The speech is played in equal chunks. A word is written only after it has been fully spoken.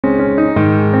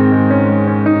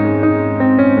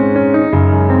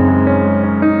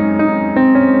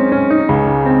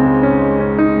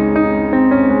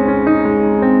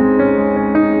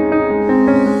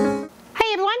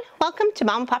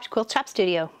Mom Pop's Quilt Shop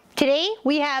Studio. Today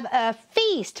we have a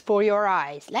feast for your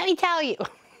eyes. Let me tell you.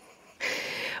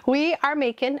 We are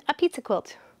making a pizza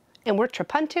quilt and we're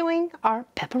trapuntoing our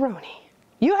pepperoni.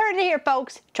 You heard it here,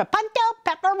 folks. Trapunto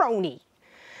pepperoni.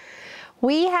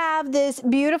 We have this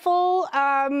beautiful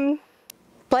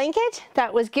blanket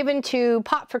that was given to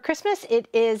Pop for Christmas. It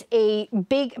is a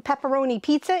big pepperoni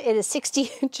pizza. It is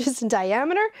 60 inches in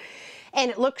diameter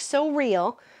and it looks so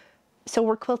real. So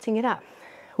we're quilting it up.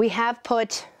 We have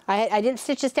put, I didn't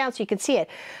stitch this down so you can see it.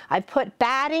 I've put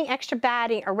batting, extra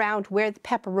batting around where the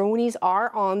pepperonis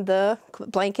are on the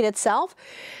blanket itself.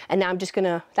 And now I'm just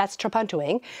gonna, that's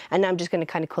trapuntoing, and now I'm just gonna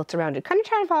kind of quilt around it. Kind of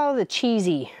try to follow the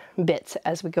cheesy bits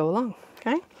as we go along,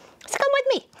 okay? So come with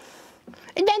me,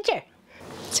 adventure.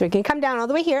 So we can come down all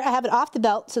the way here. I have it off the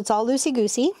belt, so it's all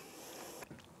loosey-goosey.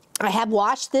 I have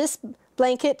washed this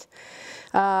blanket,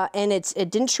 and it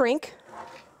didn't shrink.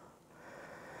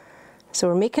 So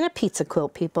we're making a pizza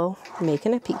quilt, people. We're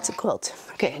making a pizza quilt.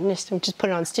 Okay, and just put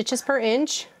it on stitches per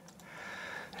inch.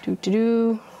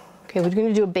 Okay, we're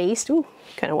gonna do a base. Ooh,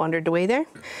 kind of wandered away there.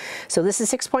 So this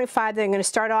is 6.5 that I'm gonna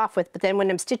start off with, but then when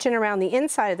I'm stitching around the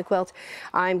inside of the quilt,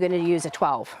 I'm gonna use a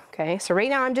 12, okay? So right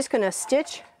now I'm just gonna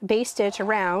stitch, base stitch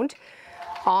around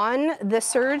on the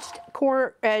serged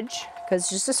core edge, because it's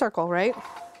just a circle, right?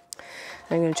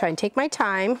 I'm going to try and take my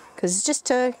time because it's just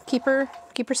to keep her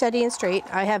steady and straight.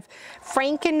 I have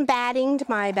Franken battinged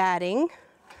my batting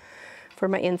for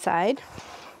my inside.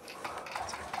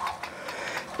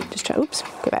 Just try, oops,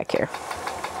 go back here.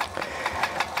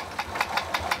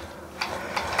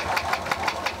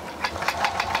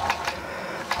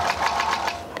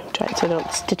 Try it so I don't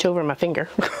stitch over my finger.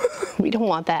 We don't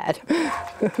want that.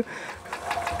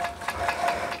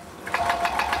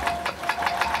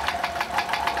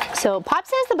 So Pop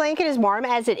says the blanket is warm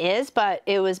as it is, but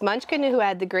it was Munchkin who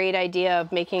had the great idea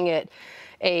of making it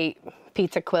a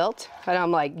pizza quilt. And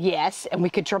I'm like, yes, and we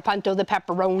could trapunto the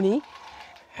pepperoni.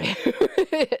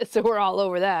 So we're all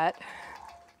over that.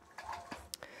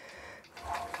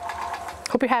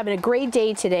 Hope you're having a great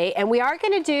day today. And we are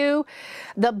gonna do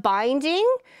the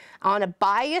binding on a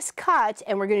bias cut,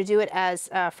 and we're gonna do it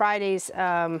as Friday's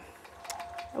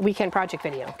weekend project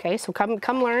video, okay? So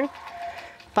come learn.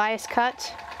 Bias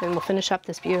cut, and we'll finish up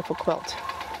this beautiful quilt.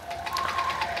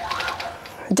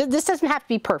 This doesn't have to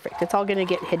be perfect. It's all gonna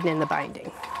get hidden in the binding,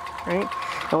 right?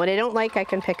 And what I don't like, I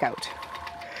can pick out.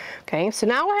 Okay, so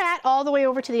now we're at all the way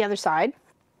over to the other side.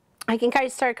 I can kind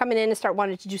of start coming in and start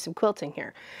wanting to do some quilting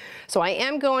here. So I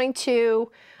am going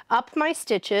to up my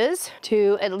stitches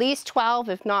to at least 12,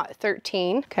 if not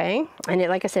 13, okay? And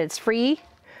like I said, it's free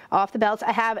off the belts.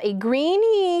 I have a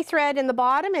greeny thread in the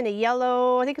bottom and a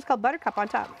yellow, I think it's called Buttercup, on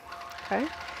top. Okay,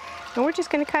 and we're just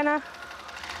gonna kind of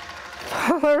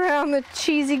follow around the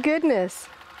cheesy goodness.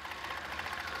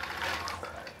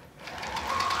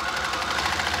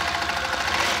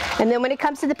 And then when it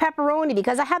comes to the pepperoni,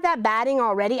 because I have that batting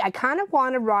already, I kind of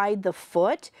want to ride the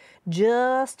foot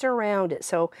just around it.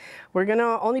 So we're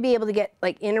gonna only be able to get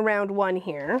like in around one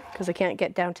here because I can't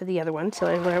get down to the other one, so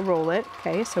I'm gonna roll it.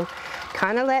 Okay, so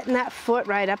kind of letting that foot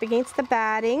right up against the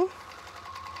batting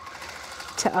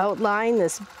to outline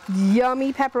this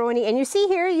yummy pepperoni. And you see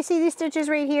here, you see these stitches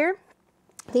right here?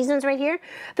 These ones right here,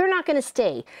 they're not gonna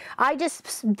stay. I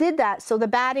just did that so the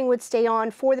batting would stay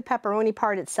on for the pepperoni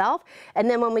part itself. And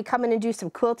then when we come in and do some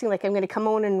quilting, like I'm gonna come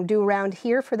on and do around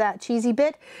here for that cheesy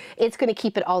bit, it's gonna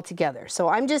keep it all together. So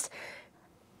I'm just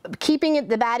keeping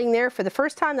the batting there for the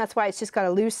first time. That's why it's just got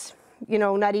a loose, you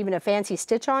know, not even a fancy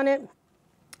stitch on it.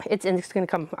 And it's gonna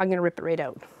come, I'm gonna rip it right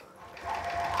out.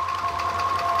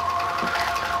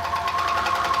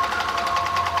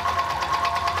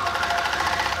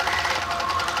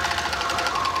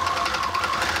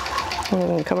 I'm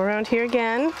going to come around here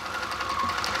again.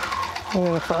 I'm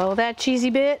going to follow that cheesy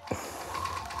bit.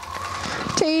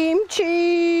 Team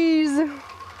cheese!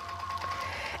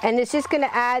 And it's just going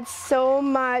to add so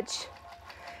much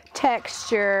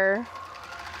texture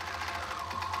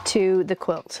to the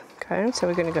quilt. Okay, so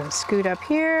we're going to go scoot up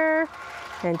here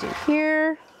and do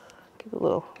here. Give a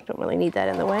little, don't really need that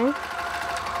in the way.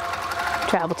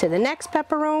 Travel to the next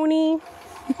pepperoni.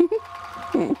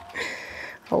 I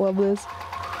love this.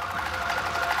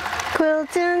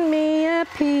 Quilting me a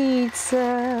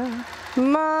pizza,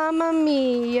 Mamma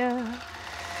Mia,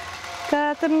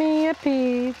 got me a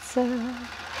pizza.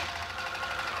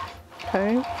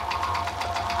 Okay.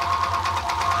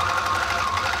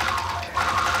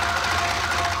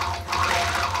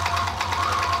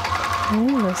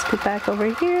 Okay, let's get back over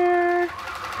here.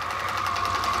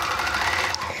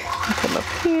 Come up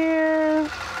here.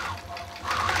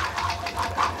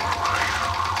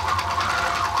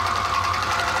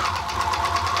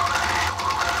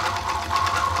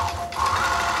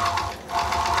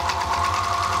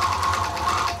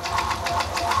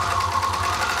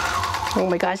 Oh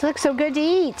my gosh, it looks so good to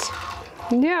eat.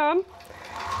 Yum.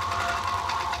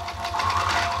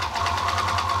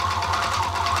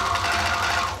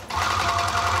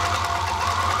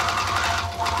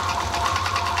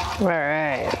 All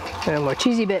right, and more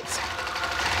cheesy bits.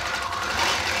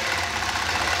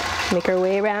 Make our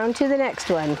way around to the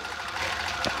next one.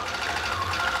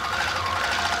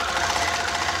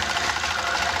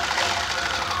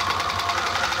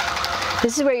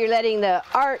 This is where you're letting the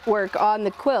artwork on the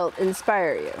quilt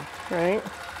inspire you, right?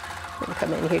 We'll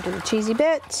come in here to the cheesy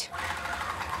bit.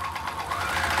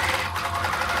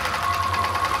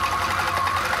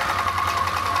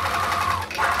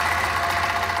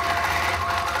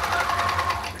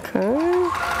 Okay,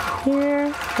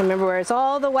 here. Remember where it's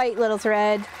all the white little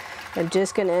thread. I'm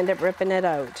just going to end up ripping it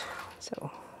out.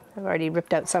 So I've already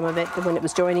ripped out some of it when it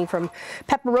was joining from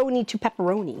pepperoni to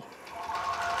pepperoni.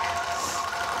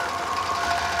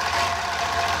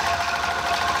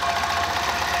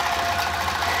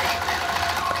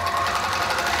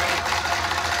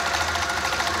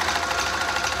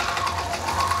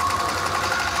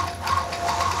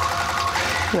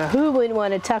 Now who wouldn't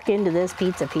want to tuck into this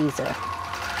pizza,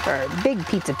 or big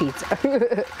pizza.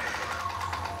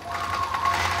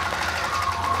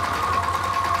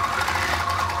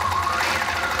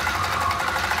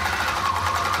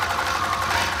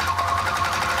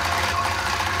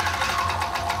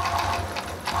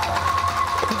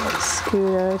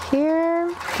 Scoot out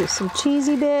here, do some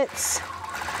cheesy bits.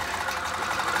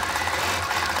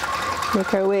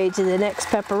 Make our way to the next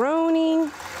pepperoni.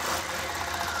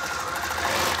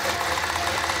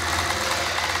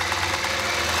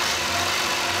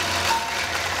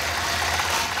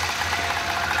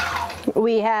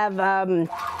 We have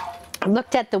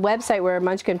looked at the website where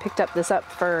Munchkin picked up this up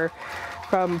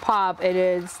from Pop.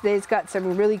 They've got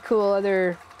some really cool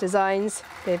other designs.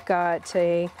 They've got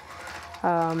a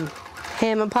ham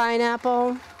and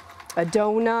pineapple, a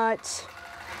donut,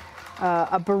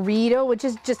 a burrito, which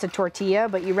is just a tortilla,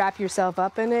 but you wrap yourself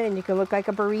up in it and you can look like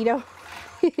a burrito.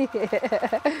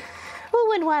 Who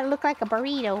wouldn't want to look like a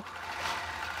burrito?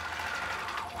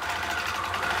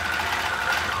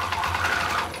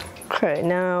 Okay,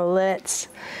 now let's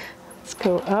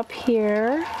go up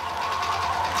here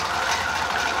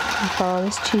with all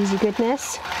this cheesy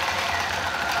goodness.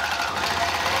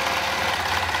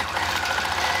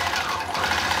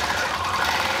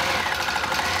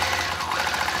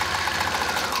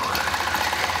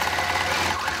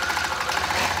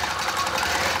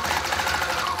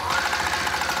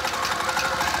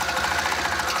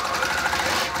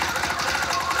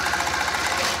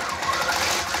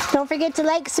 Don't forget to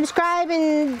like, subscribe,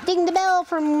 and ding the bell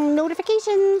for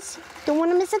notifications. Don't want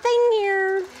to miss a thing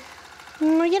here.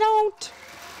 No, you don't.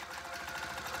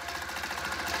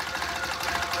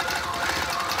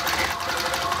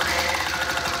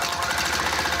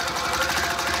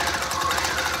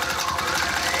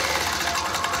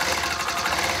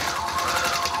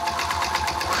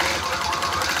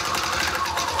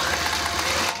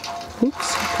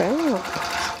 Oops, okay.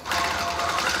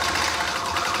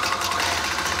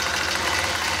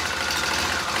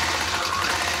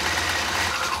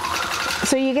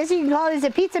 So you guess you can call this a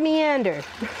pizza meander,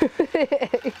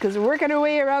 because we're working our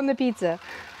way around the pizza.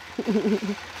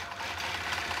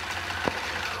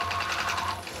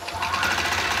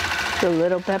 A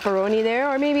little pepperoni there,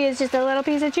 or maybe it's just a little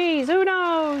piece of cheese, who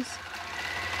knows?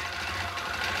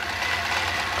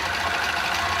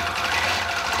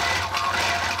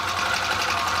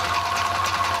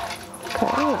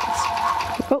 Okay,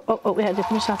 oh, we had to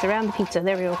finish off around the pizza.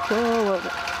 There we go. Whoa.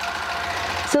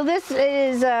 So this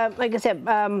is, like I said,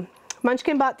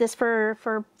 Munchkin bought this for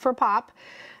Pop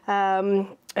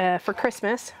for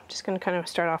Christmas. I'm just going to kind of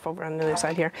start off over on the other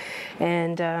side here.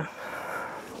 And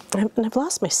I've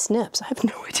lost my snips. I have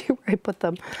no idea where I put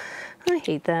them. I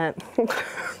hate that. I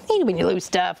hate when you lose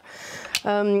stuff.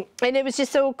 And it was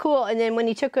just so cool. And then when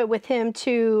he took it with him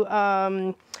to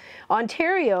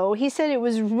Ontario, he said it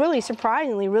was really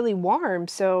surprisingly really warm.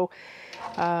 So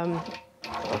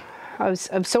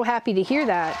I'm so happy to hear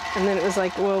that. And then it was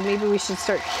like, well, maybe we should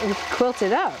start and quilt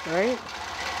it up, right?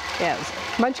 Yeah, it was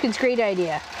Munchkin's great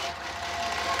idea.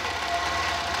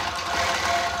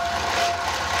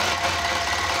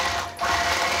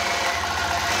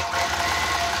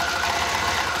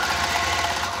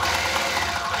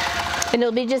 And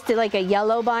it'll be just like a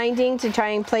yellow binding to try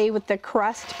and play with the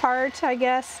crust part, I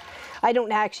guess. I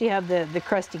don't actually have the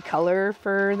crusty color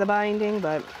for the binding,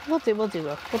 but we'll be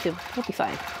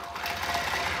fine.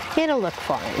 It'll look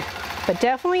fine, but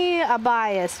definitely a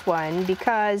biased one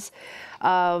because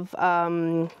of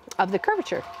the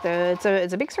curvature.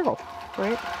 It's a big circle,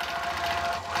 right?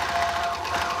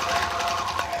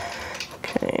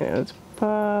 Okay, let's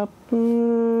pop. I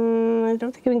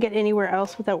don't think we can get anywhere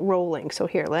else without rolling. So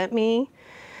here, let me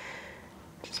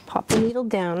just pop the needle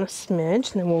down a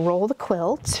smidge, and then we'll roll the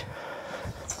quilt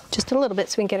just a little bit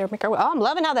so we can get our make our way. Oh, I'm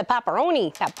loving how that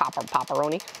pepperoni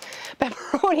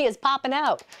is popping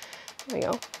out. There we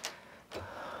go.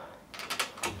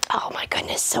 Oh my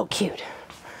goodness, so cute.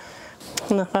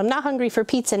 If I'm not hungry for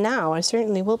pizza now, I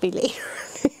certainly will be later.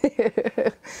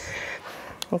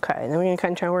 Okay, then we're gonna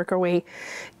kind of try to work our way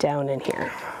down in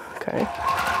here. Okay.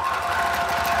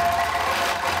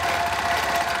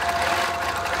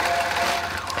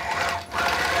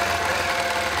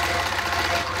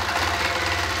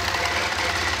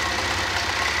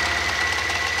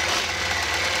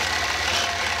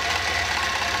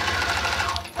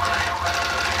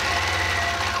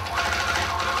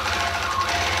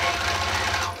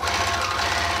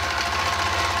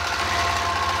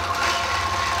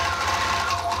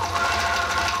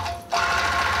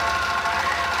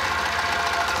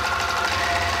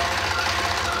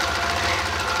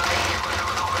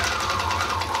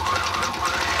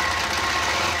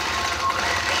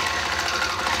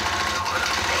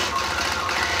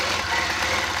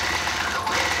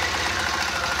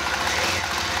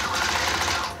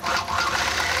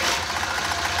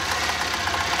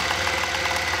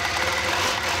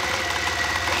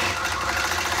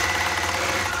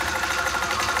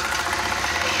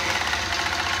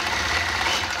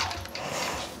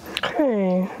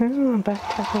 Okay,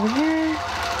 back up over here.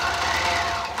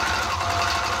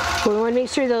 We want to make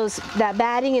sure that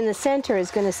batting in the center is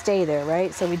going to stay there,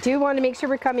 right? So we do want to make sure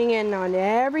we're coming in on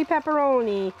every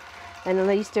pepperoni and at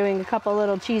least doing a couple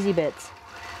little cheesy bits.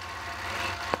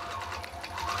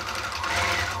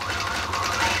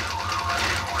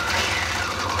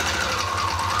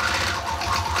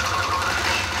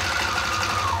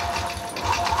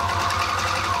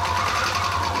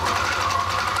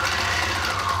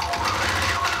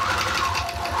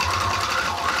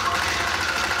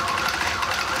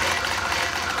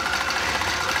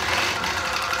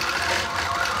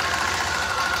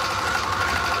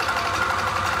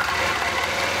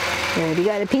 And you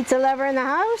got a pizza lover in the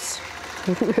house?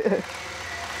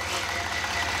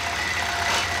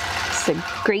 It's a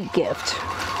great gift.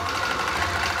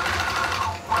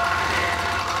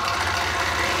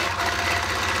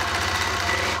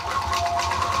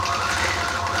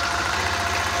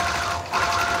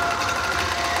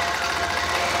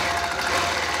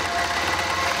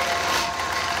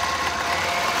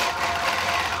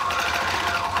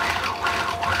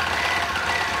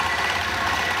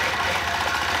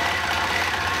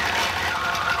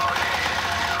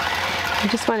 I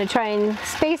just want to try and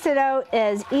space it out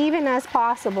as even as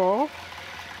possible.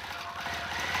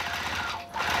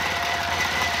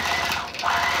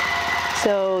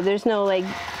 So there's no like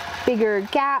bigger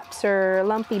gaps or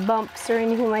lumpy bumps or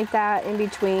anything like that in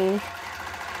between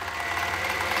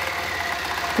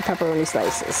the pepperoni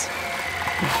slices.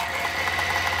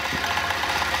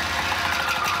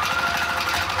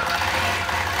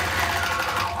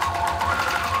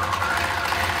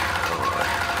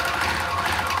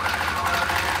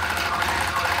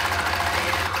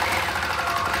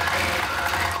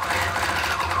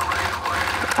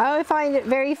 I find it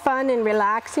very fun and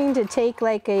relaxing to take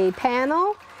like a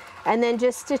panel and then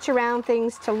just stitch around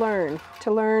things to learn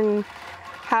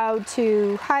how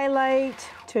to highlight,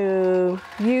 to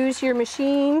use your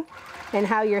machine, and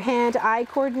how your hand-eye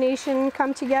coordination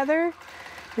come together.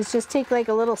 Is just take like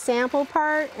a little sample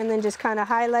part and then just kind of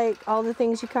highlight all the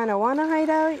things you kind of want to hide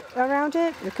out around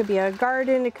it. It could be a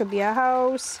garden, it could be a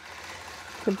house,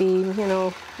 it could be, you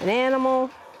know, an animal.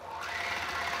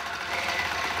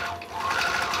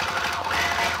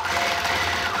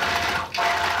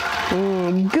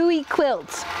 Gooey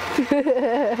quilts.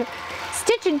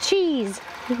 Stitch and cheese.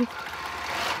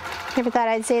 Never thought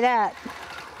I'd say that.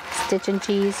 Stitch and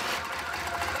cheese.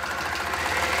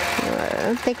 I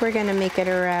don't think we're gonna make it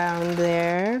around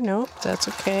there. Nope, that's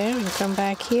okay. I'm gonna come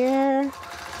back here.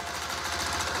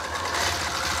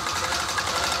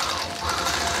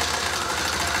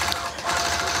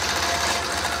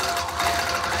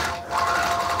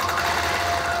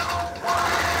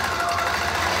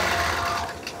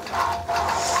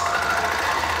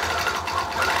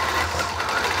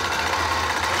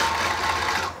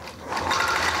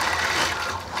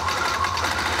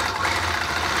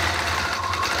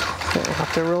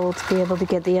 To roll to be able to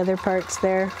get the other parts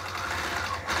there.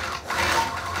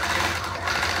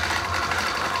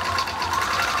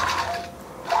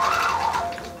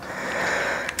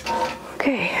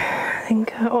 Okay, I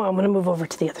think, oh, I'm going to move over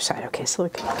to the other side. Okay, so we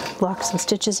can lock some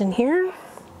stitches in here.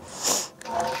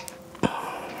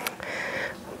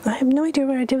 I have no idea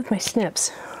what I did with my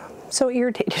snips. I'm so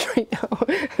irritated right now.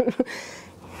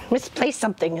 Misplaced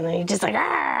something and then you just like,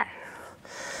 ah!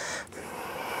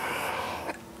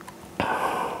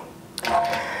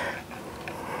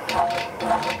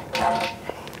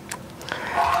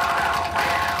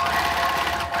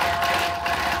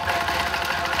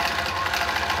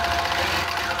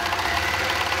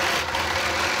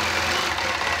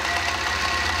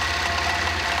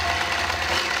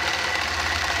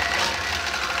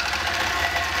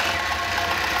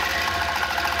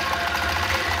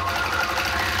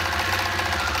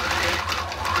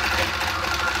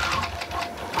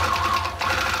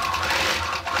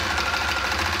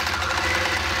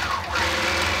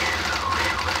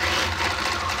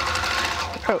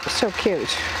 Oh, so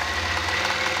cute.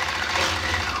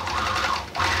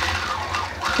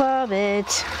 Love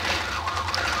it.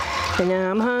 And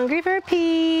I'm hungry for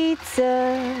pizza.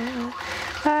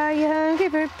 Are you hungry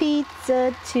for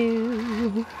pizza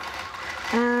too?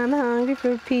 I'm hungry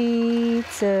for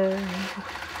pizza.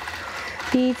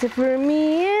 Pizza for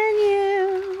me and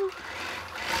you.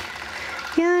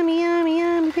 Yummy, yummy,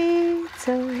 yummy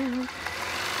pizza.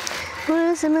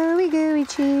 Want some ooey gooey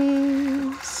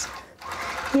cheese.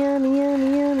 Yummy,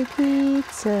 yummy, yummy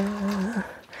pizza.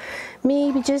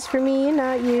 Maybe just for me and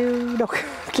not you. No,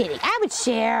 kidding. I would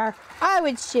share. I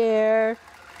would share.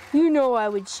 You know I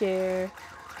would share.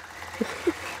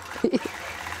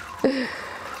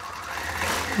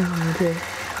 Oh, dear.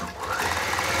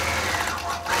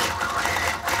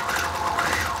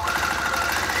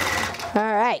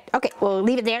 All right. Okay, we'll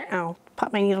leave it there. I'll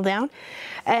pop my needle down.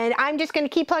 And I'm just going to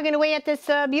keep plugging away at this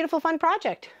beautiful, fun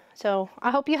project. So I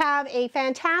hope you have a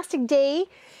fantastic day.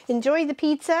 Enjoy the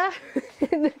pizza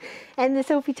and the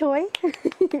Sophie toy.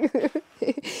 You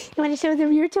want to show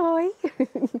them your toy?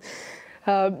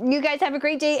 You guys have a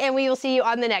great day and we will see you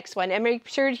on the next one. And make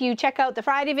sure you check out the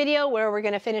Friday video where we're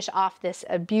going to finish off this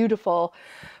beautiful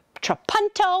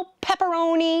Trapunto'd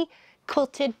pepperoni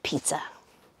quilted pizza.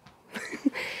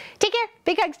 Take care.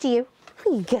 Big hugs to you.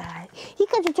 You got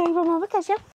a toy for Mama,